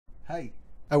Hi,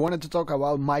 I wanted to talk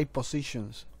about my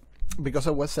positions. Because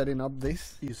I was setting up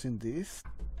this using this,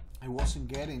 I wasn't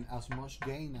getting as much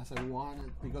gain as I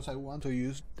wanted because I want to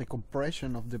use the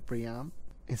compression of the preamp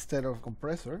instead of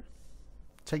compressor.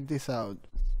 Check this out.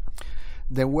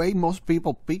 The way most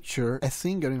people picture a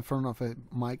singer in front of a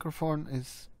microphone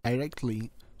is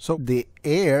directly. So the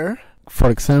air, for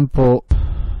example,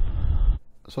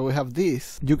 so we have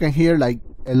this. You can hear like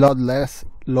a lot less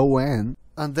low end.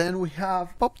 And then we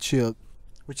have pop shield,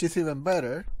 which is even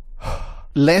better.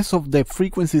 Less of the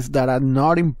frequencies that are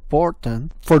not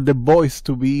important for the voice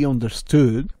to be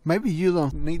understood. Maybe you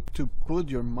don't need to put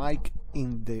your mic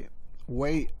in the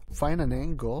way, find an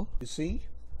angle. You see?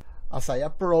 As I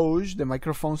approach, the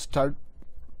microphone start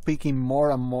picking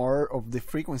more and more of the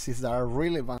frequencies that are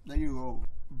relevant. There you go.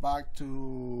 Back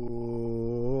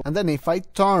to... And then if I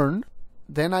turn,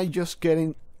 then I just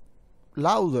getting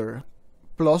louder.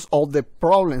 Plus all the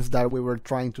problems that we were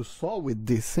trying to solve with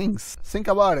these things. Think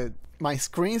about it. My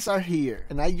screens are here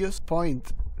and I just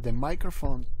point the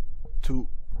microphone to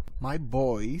my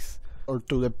voice or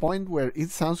to the point where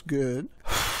it sounds good.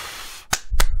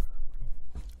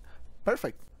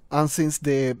 Perfect. And since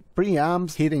the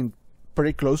preamps hitting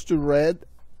pretty close to red,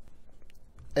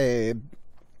 they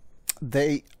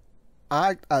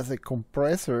act as a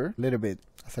compressor a little bit,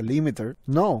 as a limiter.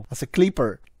 No, as a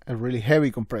clipper, a really heavy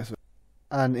compressor.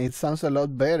 And it sounds a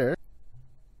lot better.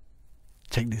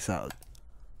 Check this out.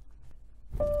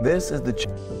 This is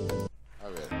the...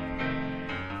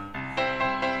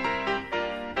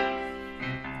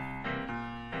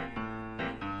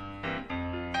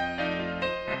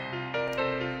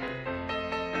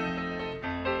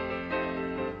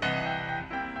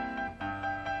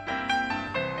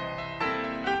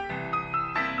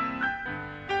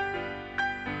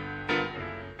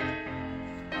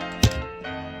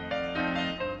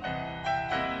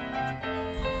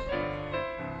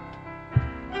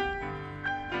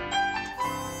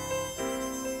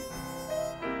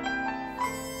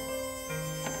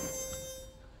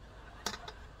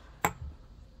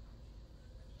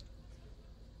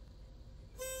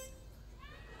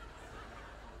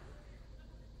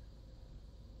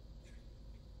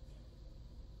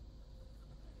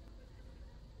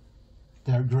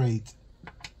 They're great.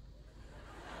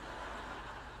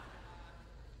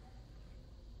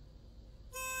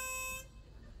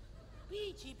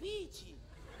 Peachy, peachy.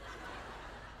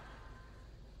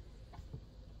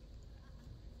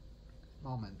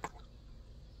 Moment.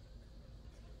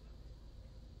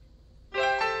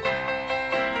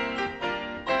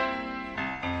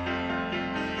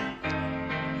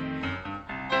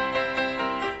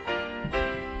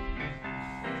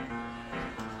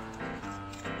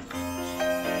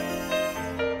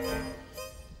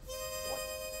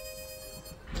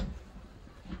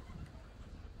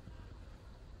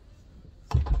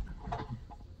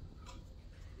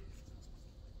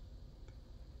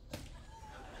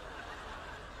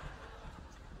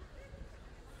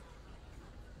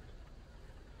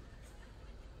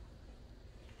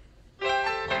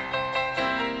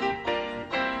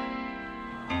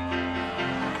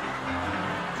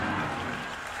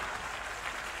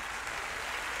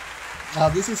 Now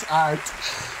this is art.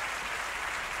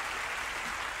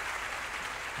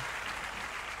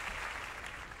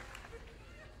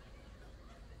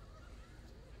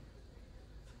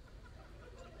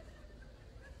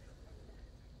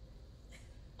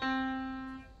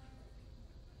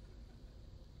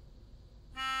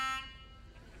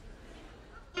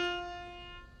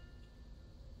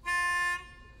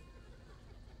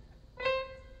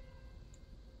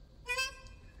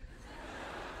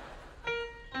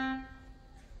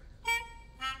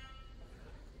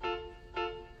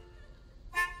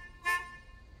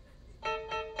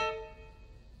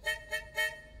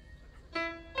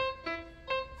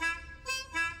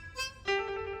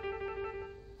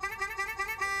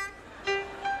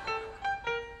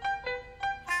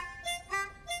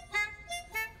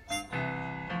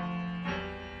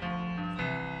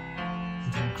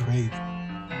 Great.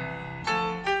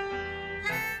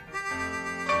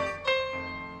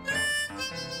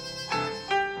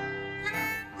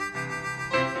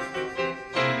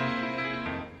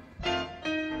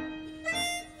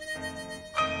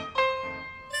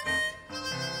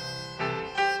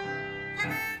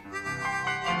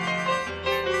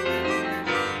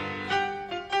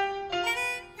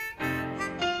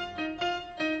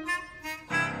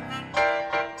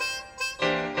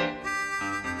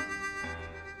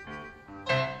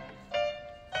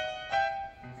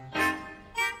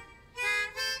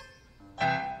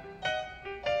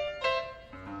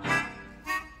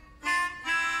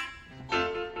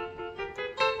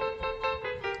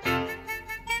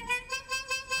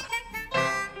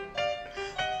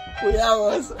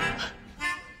 Cuidado.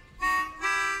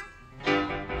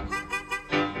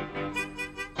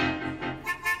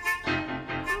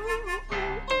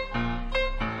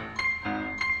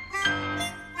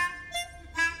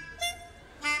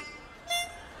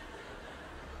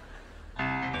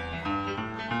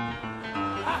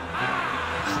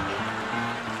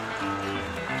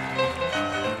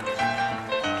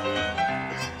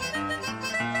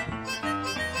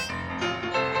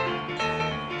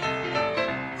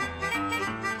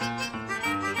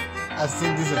 I've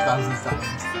seen this 1,000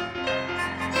 times.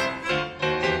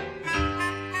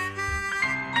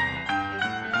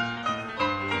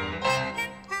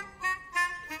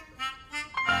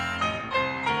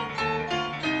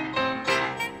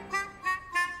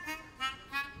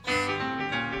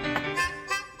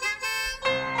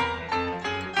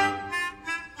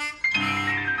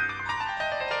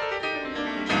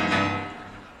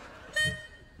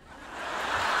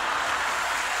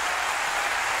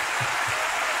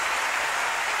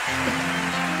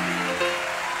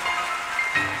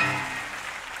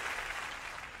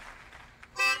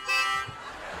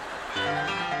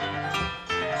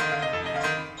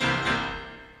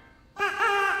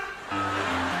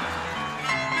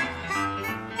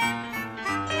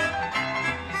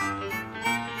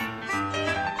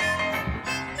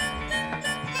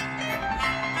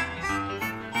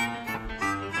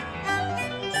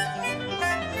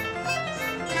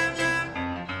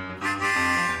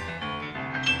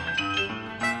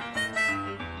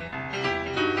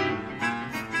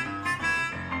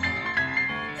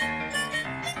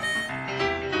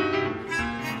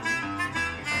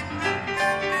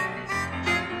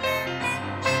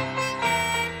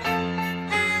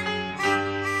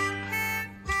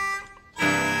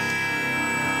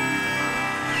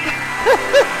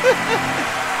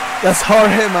 That's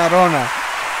Jorge Marona.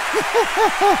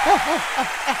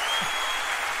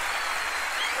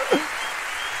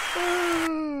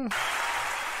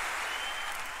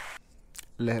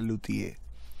 Le Luthier.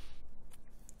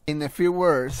 In a few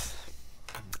words,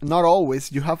 not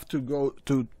always. You have to go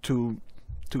to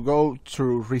go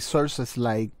through resources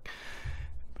like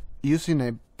using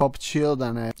a pop shield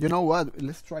and a. You know what?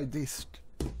 Let's try this.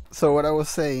 So what I was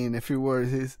saying in a few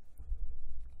words is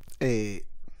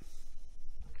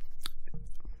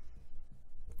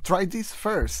try this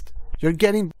first. You're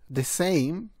getting the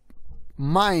same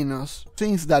minus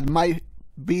things that might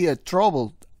be a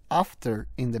trouble after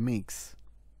in the mix.